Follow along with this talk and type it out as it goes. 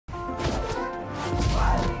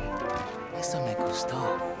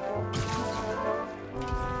Stop.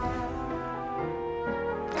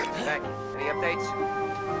 Hey, any updates?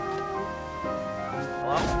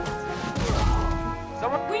 Hello?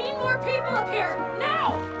 Someone? We need more people up here,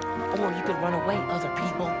 now! Or you could run away, other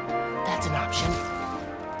people. That's an option.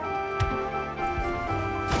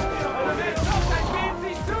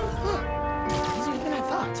 Easier than I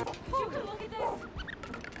thought. You can look at this.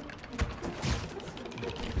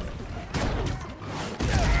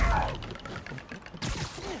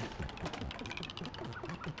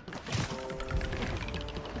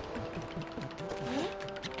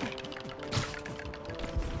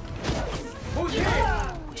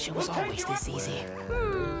 Wish it was always this easy.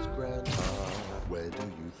 Where's Grandpa? Where do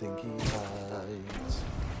you think he hides?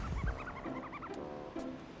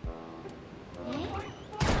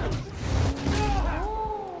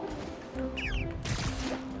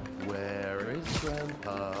 Where is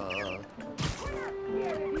Grandpa?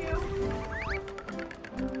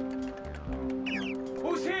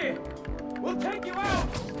 Who's here? We'll take you out!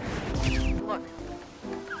 Look.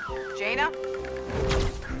 Jaina?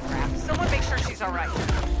 Crap. Someone make sure she's alright.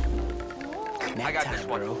 I got this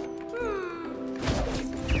one. Bro.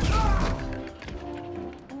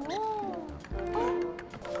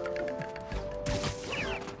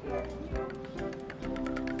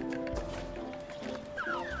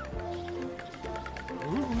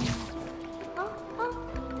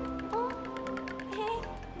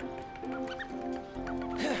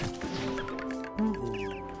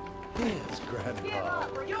 Here's Grandpa.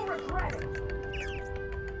 You'll regret it.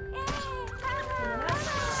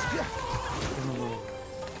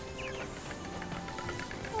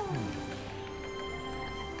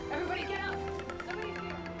 Everybody get up. Somebody's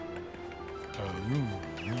here.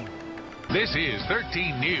 This is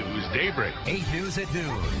 13 News Daybreak. 8 News at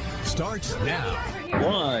noon starts now.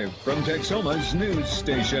 Live from Texoma's news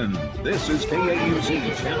station, this is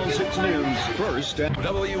KAUZ Channel 6 News, first and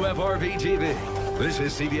WFRV TV. This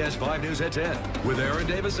is CBS 5 News at 10 with Aaron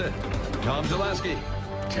Davison, Tom Zaleski,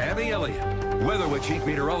 Tammy Elliott, weather with Chief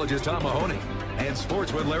Meteorologist Tom Mahoney, and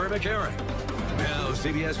sports with Larry McCarran. Now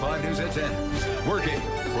CBS 5 News at 10, working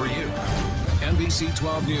for you. NBC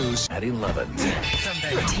 12 News at 11. From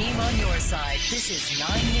the team on your side, this is 9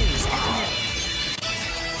 News at noon.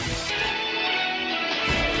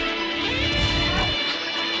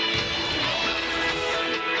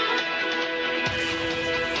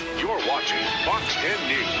 You're watching Fox 10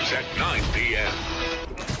 News at 9 p.m.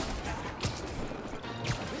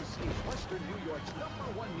 This is Western New York's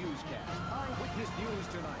 #1 newscast. Eyewitness News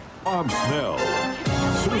tonight. Bob Snell,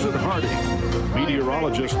 Susan Harding,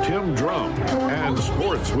 meteorologist Tim Drum, and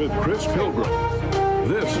sports with Chris Pilgrim.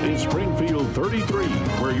 This is Springfield 33,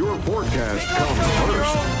 where your forecast comes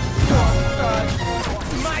first.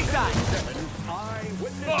 My side!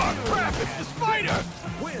 Eyewitness Oh, crap, it's the spider!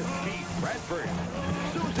 with Keith Bradford,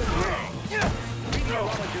 Susan Yang,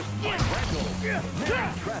 meteorologist Mike Randall, Nick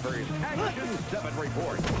Travers, Action 7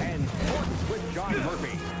 report, and sports with John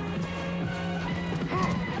Murphy.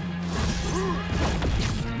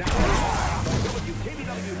 Now, from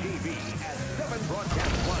WKBW-TV at 7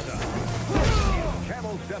 Broadcast Plaza. In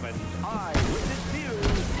Channel 7, Eyewitness News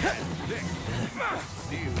at 6.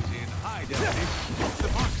 News in high definition. The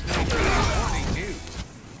Fox News